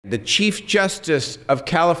The Chief Justice of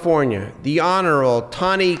California, the Honorable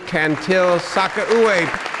Tani Cantil-Sakauye.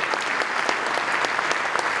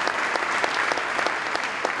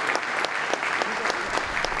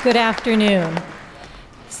 Good afternoon.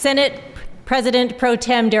 Senate President Pro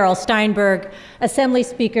Tem Darrell Steinberg, Assembly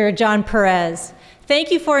Speaker John Perez, thank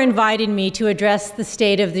you for inviting me to address the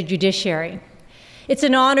state of the judiciary. It's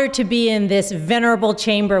an honor to be in this venerable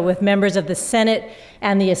chamber with members of the Senate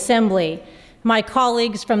and the Assembly, my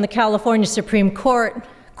colleagues from the California Supreme Court,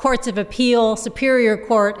 Courts of Appeal, Superior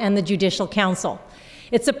Court, and the Judicial Council.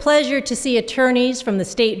 It's a pleasure to see attorneys from the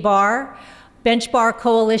State Bar, Bench Bar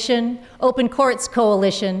Coalition, Open Courts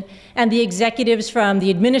Coalition, and the executives from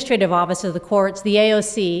the Administrative Office of the Courts, the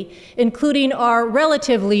AOC, including our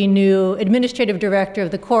relatively new Administrative Director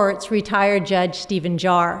of the Courts, retired Judge Stephen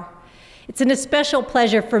Jarr. It's an especial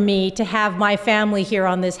pleasure for me to have my family here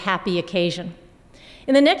on this happy occasion.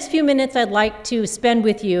 In the next few minutes, I'd like to spend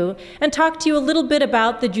with you and talk to you a little bit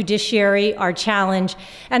about the judiciary, our challenge,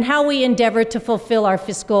 and how we endeavor to fulfill our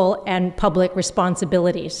fiscal and public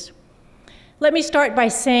responsibilities. Let me start by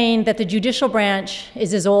saying that the judicial branch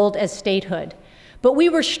is as old as statehood, but we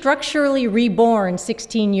were structurally reborn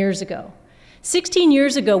 16 years ago. 16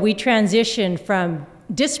 years ago, we transitioned from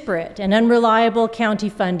disparate and unreliable county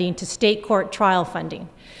funding to state court trial funding.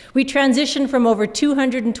 We transitioned from over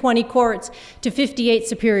 220 courts to 58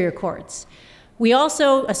 superior courts. We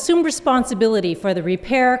also assumed responsibility for the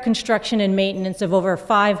repair, construction, and maintenance of over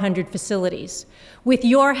 500 facilities. With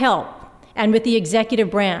your help and with the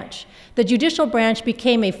executive branch, the judicial branch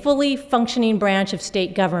became a fully functioning branch of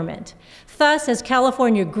state government. Thus, as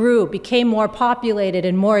California grew, became more populated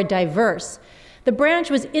and more diverse, the branch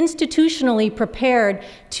was institutionally prepared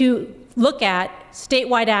to look at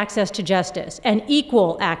statewide access to justice and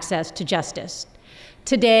equal access to justice.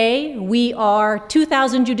 Today, we are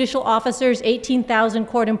 2,000 judicial officers, 18,000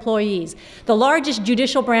 court employees, the largest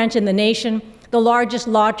judicial branch in the nation, the largest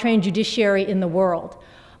law-trained judiciary in the world.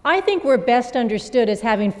 I think we're best understood as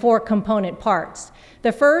having four component parts.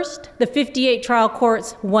 The first, the 58 trial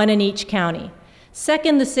courts, one in each county.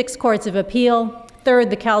 Second, the 6 courts of appeal.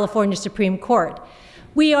 Third, the California Supreme Court.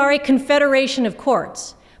 We are a confederation of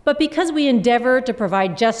courts, but because we endeavor to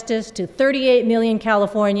provide justice to 38 million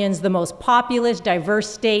Californians, the most populous, diverse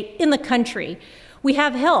state in the country, we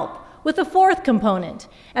have help with a fourth component,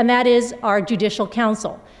 and that is our Judicial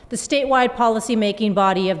Council, the statewide policymaking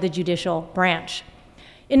body of the judicial branch.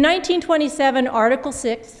 In 1927, Article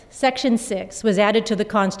 6, Section 6 was added to the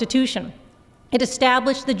Constitution. It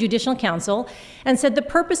established the Judicial Council and said the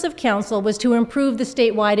purpose of council was to improve the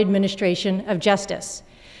statewide administration of justice.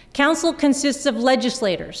 Council consists of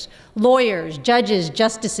legislators, lawyers, judges,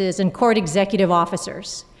 justices, and court executive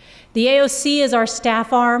officers. The AOC is our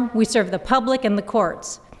staff arm. We serve the public and the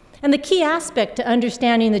courts. And the key aspect to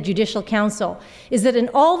understanding the Judicial Council is that in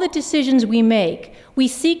all the decisions we make, we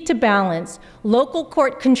seek to balance local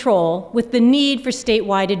court control with the need for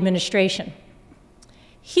statewide administration.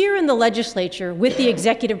 Here in the legislature, with the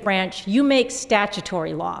executive branch, you make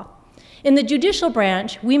statutory law. In the judicial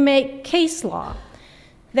branch, we make case law.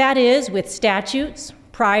 That is, with statutes,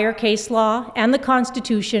 prior case law, and the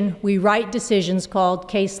Constitution, we write decisions called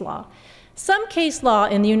case law. Some case law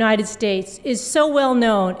in the United States is so well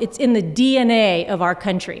known, it's in the DNA of our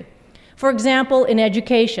country. For example, in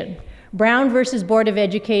education, Brown versus Board of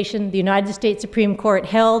Education, the United States Supreme Court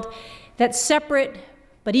held that separate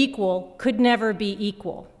but equal could never be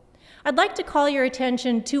equal. I'd like to call your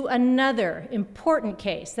attention to another important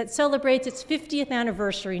case that celebrates its 50th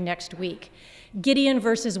anniversary next week, Gideon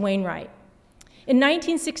versus Wainwright. In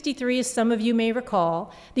 1963, as some of you may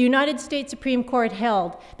recall, the United States Supreme Court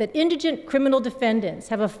held that indigent criminal defendants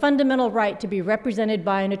have a fundamental right to be represented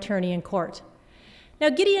by an attorney in court. Now,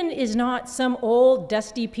 Gideon is not some old,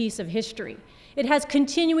 dusty piece of history. It has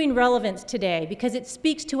continuing relevance today because it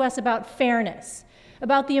speaks to us about fairness,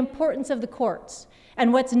 about the importance of the courts,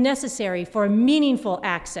 and what's necessary for meaningful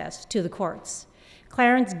access to the courts.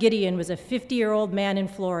 Clarence Gideon was a 50-year-old man in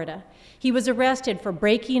Florida. He was arrested for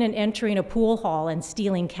breaking and entering a pool hall and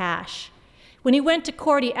stealing cash. When he went to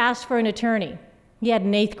court, he asked for an attorney. He had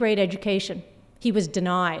an 8th grade education. He was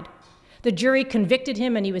denied. The jury convicted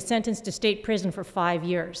him and he was sentenced to state prison for 5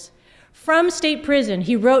 years. From state prison,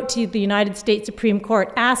 he wrote to the United States Supreme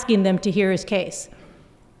Court asking them to hear his case.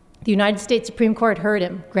 The United States Supreme Court heard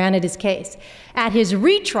him, granted his case. At his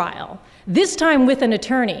retrial, this time with an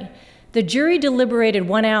attorney, the jury deliberated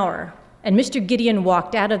 1 hour, and Mr. Gideon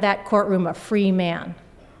walked out of that courtroom a free man.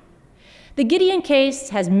 The Gideon case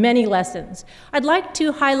has many lessons. I'd like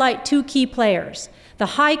to highlight two key players: the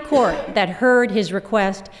High Court that heard his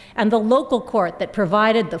request and the local court that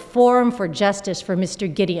provided the forum for justice for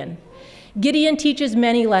Mr. Gideon. Gideon teaches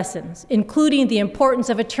many lessons, including the importance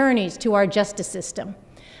of attorneys to our justice system.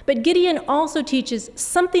 But Gideon also teaches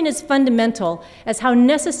something as fundamental as how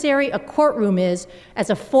necessary a courtroom is as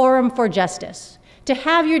a forum for justice. To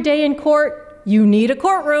have your day in court, you need a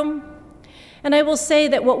courtroom. And I will say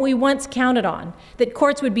that what we once counted on, that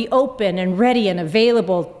courts would be open and ready and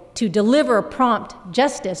available to deliver prompt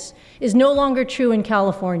justice, is no longer true in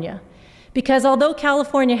California. Because although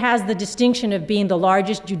California has the distinction of being the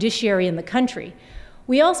largest judiciary in the country,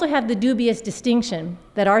 we also have the dubious distinction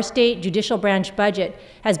that our state judicial branch budget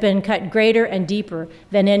has been cut greater and deeper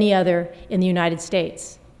than any other in the United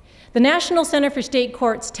States. The National Center for State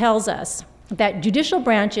Courts tells us that judicial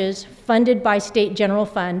branches funded by state general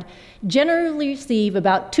fund generally receive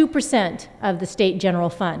about 2% of the state general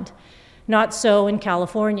fund. Not so in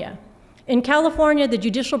California. In California, the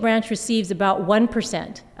judicial branch receives about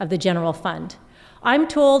 1% of the general fund. I'm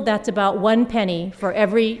told that's about 1 penny for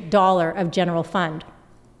every dollar of general fund.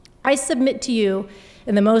 I submit to you,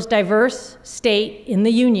 in the most diverse state in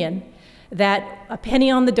the union, that a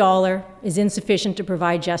penny on the dollar is insufficient to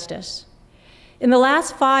provide justice. In the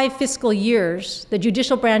last 5 fiscal years, the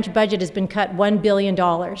judicial branch budget has been cut $1 billion.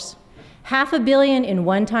 $500 million in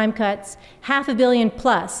one-time cuts, $500 million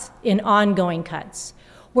plus in ongoing cuts.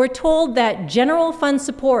 We're told that general fund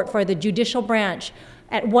support for the judicial branch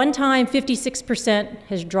at one time 56%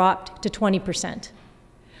 has dropped to 20%.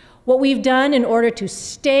 What we've done in order to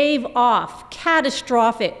stave off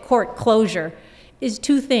catastrophic court closure is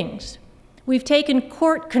 2 things. We've taken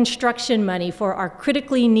court construction money for our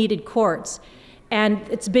critically needed courts, and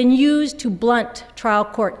it's been used to blunt trial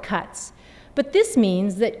court cuts. But this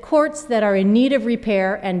means that courts that are in need of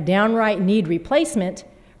repair and downright need replacement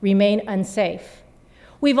remain unsafe.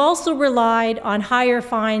 We've also relied on higher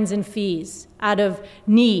fines and fees out of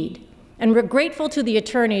need, and we're grateful to the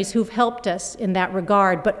attorneys who've helped us in that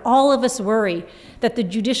regard, but all of us worry that the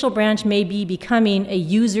judicial branch may be becoming a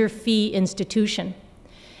user fee institution.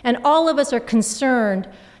 And all of us are concerned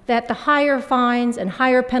that the higher fines and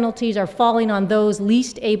higher penalties are falling on those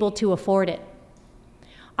least able to afford it.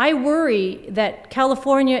 I worry that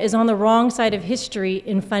California is on the wrong side of history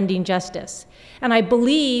in funding justice. And I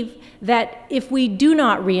believe that if we do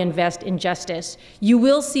not reinvest in justice, you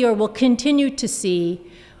will see or will continue to see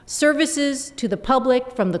services to the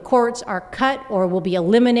public from the courts are cut or will be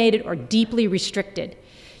eliminated or deeply restricted.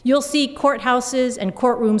 You'll see courthouses and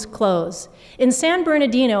courtrooms close. In San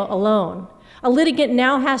Bernardino alone, a litigant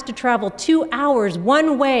now has to travel 2 hours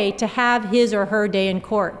one way to have his or her day in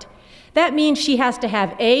court. That means she has to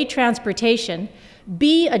have A, transportation,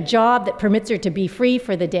 B, a job that permits her to be free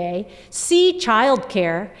for the day, C,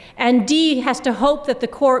 childcare, and D, has to hope that the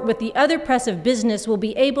court with the other press of business will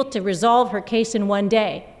be able to resolve her case in one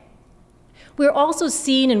day. We're also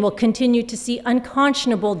seeing and will continue to see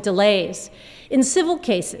unconscionable delays in civil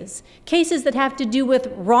cases, cases that have to do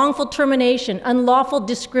with wrongful termination, unlawful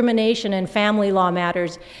discrimination, and family law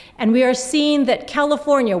matters. And we are seeing that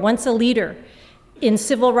California, once a leader in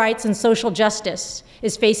civil rights and social justice,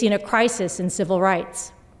 is facing a crisis in civil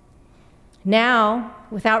rights. Now,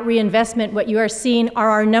 without reinvestment, what you are seeing are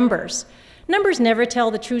our numbers. Numbers never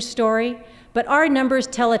tell the true story, but our numbers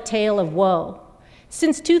tell a tale of woe.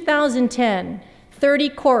 Since 2010, 30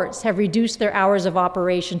 courts have reduced their hours of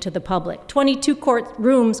operation to the public. 22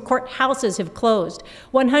 courthouses have closed.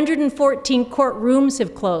 114 courtrooms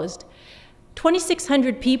have closed.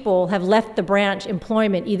 2,600 people have left the branch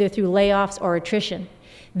employment either through layoffs or attrition.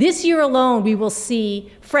 This year alone, we will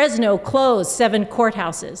see Fresno close 7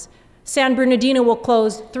 courthouses. San Bernardino will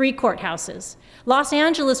close 3 courthouses. Los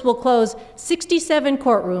Angeles will close 67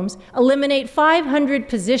 courtrooms, eliminate 500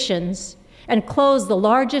 positions, and close the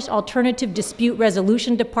largest alternative dispute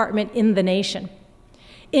resolution department in the nation.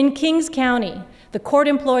 In Kings County, the court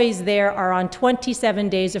employees there are on 27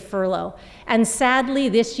 days of furlough, and sadly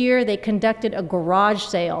this year they conducted a garage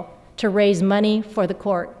sale to raise money for the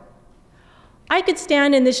court. I could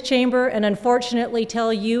stand in this chamber and unfortunately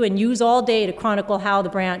tell you and use all day to chronicle how the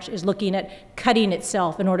branch is looking at cutting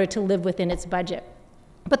itself in order to live within its budget.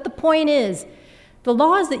 But the point is, the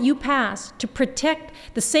laws that you pass to protect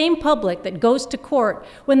the same public that goes to court,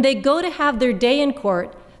 when they go to have their day in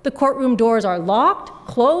court, the courtroom doors are locked,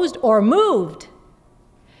 closed, or moved.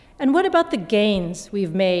 And what about the gains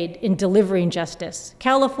we've made in delivering justice?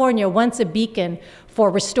 California, once a beacon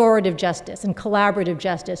for restorative justice and collaborative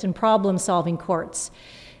justice and problem-solving courts.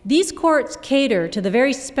 These courts cater to the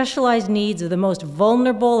very specialized needs of the most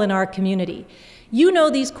vulnerable in our community. You know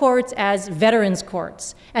these courts as veterans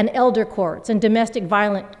courts and elder courts and domestic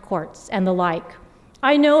violence courts and the like.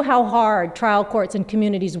 I know how hard trial courts and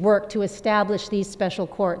communities work to establish these special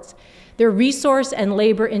courts. They're resource and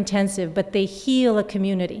labor intensive, but they heal a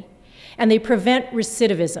community and they prevent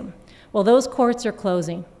recidivism. Well, those courts are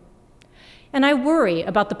closing. And I worry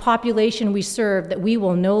about the population we serve that we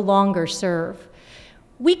will no longer serve.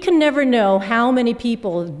 We can never know how many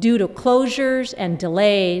people, due to closures and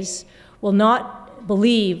delays, will not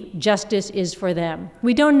believe justice is for them.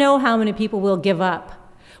 We don't know how many people will give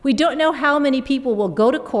up. We don't know how many people will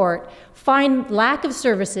go to court, find lack of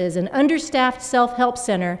services, an understaffed self-help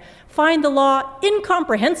center, find the law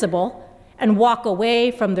incomprehensible, and walk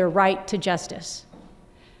away from their right to justice.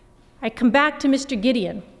 I come back to Mr.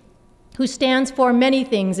 Gideon, who stands for many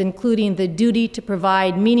things, including the duty to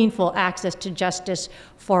provide meaningful access to justice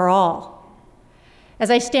for all. As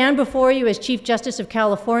I stand before you as Chief Justice of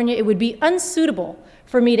California, it would be unsuitable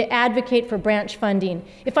for me to advocate for branch funding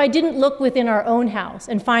if I didn't look within our own house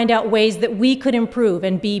and find out ways that we could improve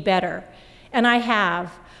and be better. And I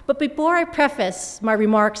have. But before I preface my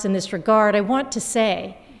remarks in this regard, I want to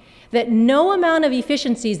say that no amount of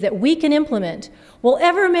efficiencies that we can implement will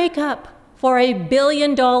ever make up for a $1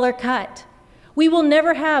 billion cut. We will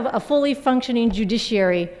never have a fully functioning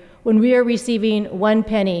judiciary when we are receiving 1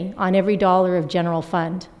 penny on every dollar of general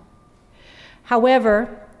fund.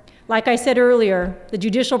 However, like I said earlier, the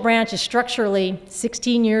judicial branch is structurally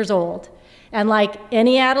 16 years old, and like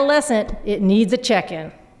any adolescent, it needs a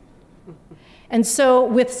check-in. And so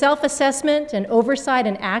with self-assessment and oversight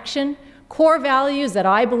and action, core values that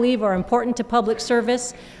I believe are important to public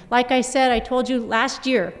service, like I said, I told you last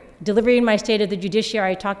year, delivering my State of the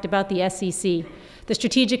Judiciary, I talked about the SEC, the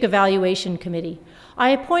Strategic Evaluation Committee.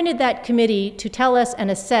 I appointed that committee to tell us and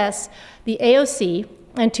assess the AOC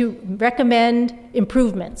and to recommend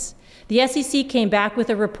improvements. The SEC came back with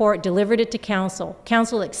a report, delivered it to Council.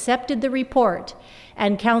 Council accepted the report,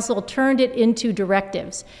 and Council turned it into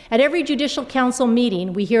directives. At every Judicial Council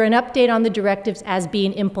meeting, we hear an update on the directives as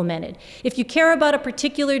being implemented. If you care about a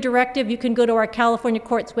particular directive, you can go to our California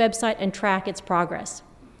Court's website and track its progress.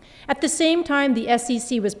 At the same time the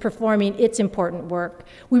SEC was performing its important work,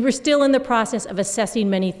 we were still in the process of assessing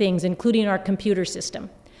many things, including our computer system.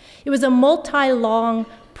 It was a multi-long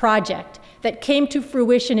project that came to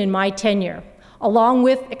fruition in my tenure, along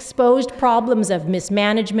with exposed problems of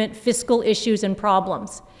mismanagement, fiscal issues, and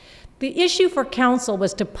problems. The issue for Council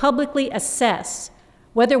was to publicly assess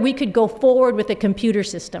whether we could go forward with a computer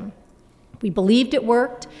system. We believed it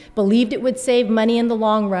worked, believed it would save money in the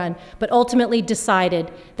long run, but ultimately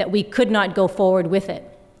decided that we could not go forward with it.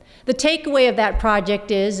 The takeaway of that project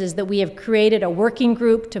is that we have created a working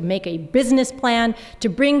group to make a business plan to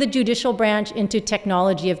bring the judicial branch into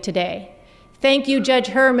technology of today. Thank you, Judge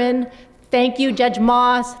Herman. Thank you, Judge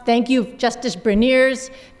Moss. Thank you, Justice Berniers.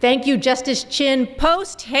 Thank you, Justice Chin.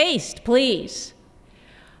 Post haste, please.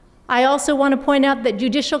 I also want to point out that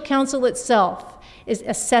Judicial Council itself is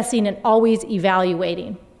assessing and always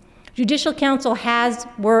evaluating. Judicial Council has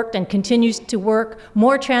worked and continues to work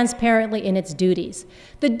more transparently in its duties.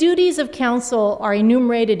 The duties of Council are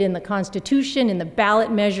enumerated in the Constitution, in the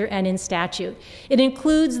ballot measure, and in statute. It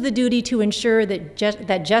includes the duty to ensure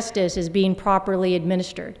that justice is being properly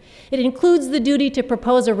administered. It includes the duty to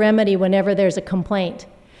propose a remedy whenever there's a complaint.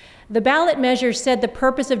 The ballot measure said the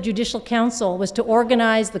purpose of Judicial Council was to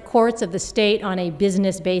organize the courts of the state on a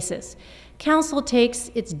business basis. Council takes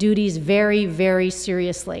its duties very, very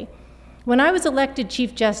seriously. When I was elected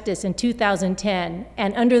Chief Justice in 2010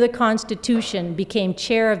 and under the Constitution became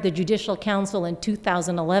chair of the Judicial Council in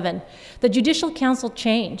 2011, the Judicial Council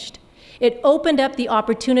changed. It opened up the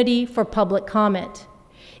opportunity for public comment.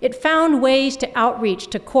 It found ways to outreach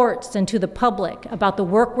to courts and to the public about the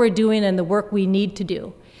work we're doing and the work we need to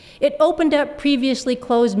do. It opened up previously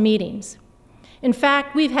closed meetings. In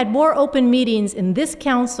fact, we've had more open meetings in this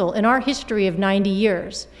council in our history of 90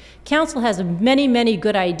 years. Council has many, many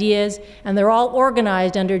good ideas, and they're all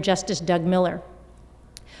organized under Justice Doug Miller.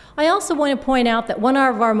 I also want to point out that one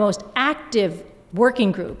of our most active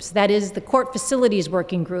working groups, that is the Court Facilities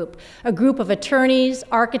Working Group, a group of attorneys,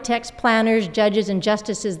 architects, planners, judges, and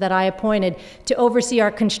justices that I appointed to oversee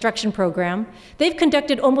our construction program. They've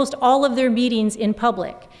conducted almost all of their meetings in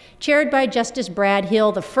public. Chaired by Justice Brad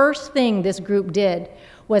Hill, the first thing this group did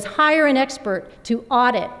was hire an expert to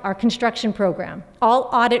audit our construction program. All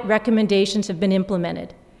audit recommendations have been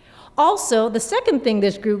implemented. Also, the second thing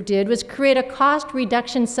this group did was create a cost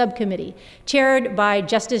reduction subcommittee chaired by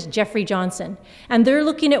Justice Jeffrey Johnson. And they're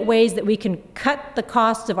looking at ways that we can cut the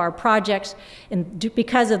costs of our projects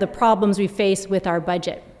because of the problems we face with our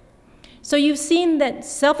budget. So you've seen that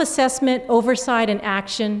self-assessment, oversight, and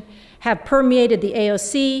action have permeated the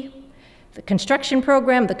AOC, the construction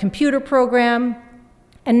program, the computer program,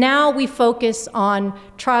 and now we focus on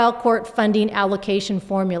trial court funding allocation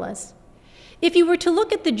formulas. If you were to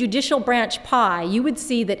look at the judicial branch pie, you would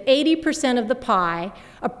see that 80% of the pie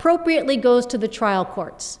appropriately goes to the trial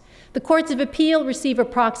courts. The courts of appeal receive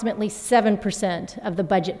approximately 7% of the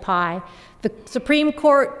budget pie, the Supreme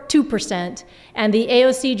Court 2%, and the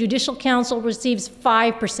AOC Judicial Council receives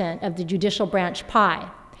 5% of the judicial branch pie.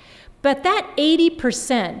 But that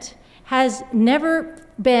 80% has never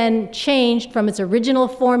been changed from its original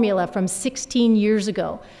formula from 16 years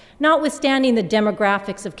ago, notwithstanding the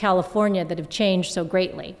demographics of California that have changed so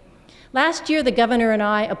greatly. Last year, the governor and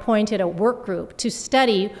I appointed a work group to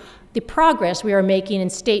study the progress we are making in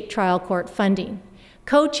state trial court funding.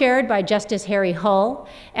 Co-chaired by Justice Harry Hull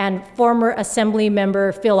and former Assembly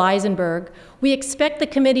member Phil Eisenberg, we expect the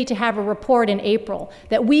committee to have a report in April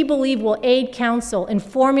that we believe will aid council in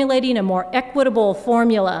formulating a more equitable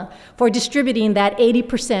formula for distributing that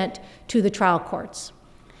 80% to the trial courts.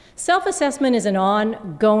 Self-assessment is an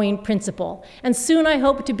ongoing principle, and soon I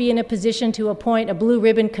hope to be in a position to appoint a blue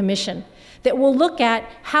ribbon commission that will look at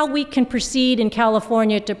how we can proceed in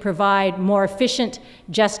California to provide more efficient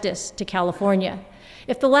justice to California.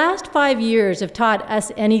 If the last 5 years have taught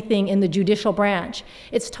us anything in the judicial branch,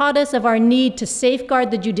 it's taught us of our need to safeguard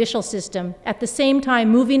the judicial system, at the same time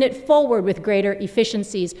moving it forward with greater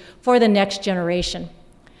efficiencies for the next generation.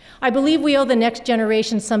 I believe we owe the next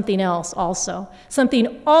generation something else also,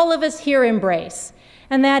 something all of us here embrace,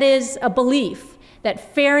 and that is a belief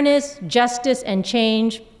that fairness, justice, and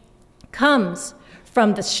change comes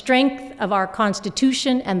from the strength of our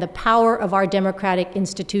Constitution and the power of our democratic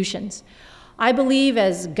institutions. I believe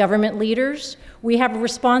as government leaders, we have a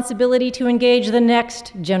responsibility to engage the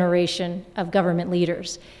next generation of government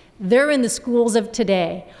leaders. They're in the schools of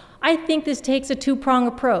today. I think this takes a two-pronged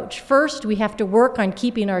approach. First, we have to work on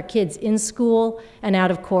keeping our kids in school and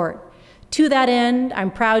out of court. To that end,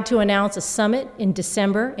 I'm proud to announce a summit in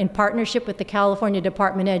December in partnership with the California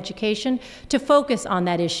Department of Education to focus on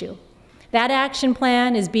that issue. That action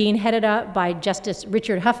plan is being headed up by Justice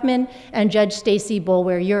Richard Huffman and Judge Stacey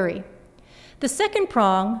Boulware-Urey. The second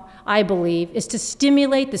prong, I believe, is to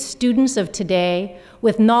stimulate the students of today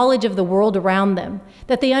with knowledge of the world around them,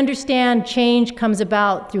 that they understand change comes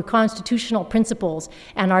about through constitutional principles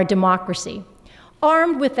and our democracy.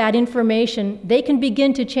 Armed with that information, they can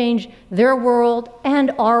begin to change their world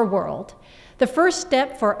and our world. The first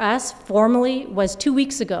step for us formally was 2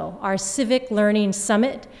 weeks ago, our Civic Learning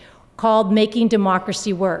Summit called Making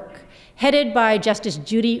Democracy Work, headed by Justice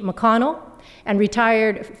Judy McConnell and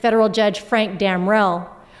retired federal judge Frank Damrell.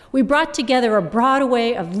 We brought together a broad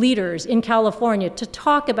array of leaders in California to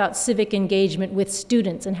talk about civic engagement with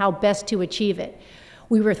students and how best to achieve it.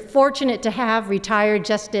 We were fortunate to have retired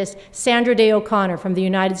Justice Sandra Day O'Connor from the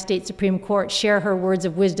United States Supreme Court share her words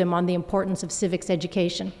of wisdom on the importance of civics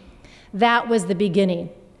education. That was the beginning.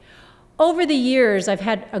 Over the years, I've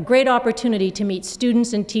had a great opportunity to meet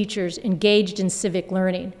students and teachers engaged in civic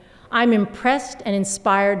learning. I'm impressed and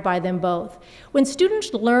inspired by them both. When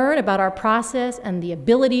students learn about our process and the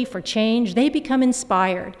ability for change, they become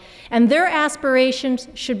inspired, and their aspirations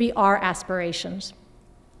should be our aspirations.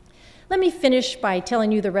 Let me finish by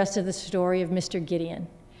telling you the rest of the story of Mr. Gideon.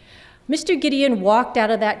 Mr. Gideon walked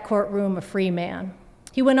out of that courtroom a free man.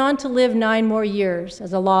 He went on to live 9 more years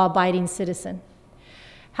as a law-abiding citizen.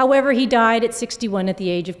 However, he died at 61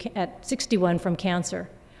 at 61 from cancer.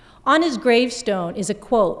 On his gravestone is a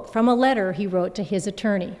quote from a letter he wrote to his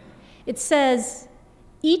attorney. It says,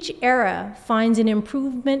 "Each era finds an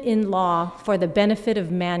improvement in law for the benefit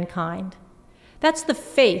of mankind." That's the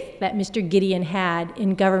faith that Mr. Gideon had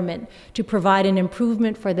in government to provide an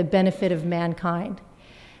improvement for the benefit of mankind.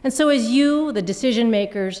 And so as you, the decision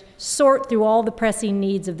makers, sort through all the pressing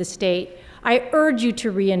needs of the state, I urge you to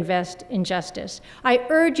reinvest in justice. I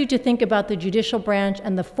urge you to think about the judicial branch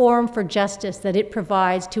and the forum for justice that it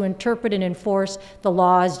provides to interpret and enforce the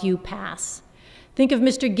laws you pass. Think of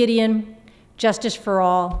Mr. Gideon, justice for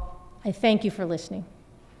all. I thank you for listening.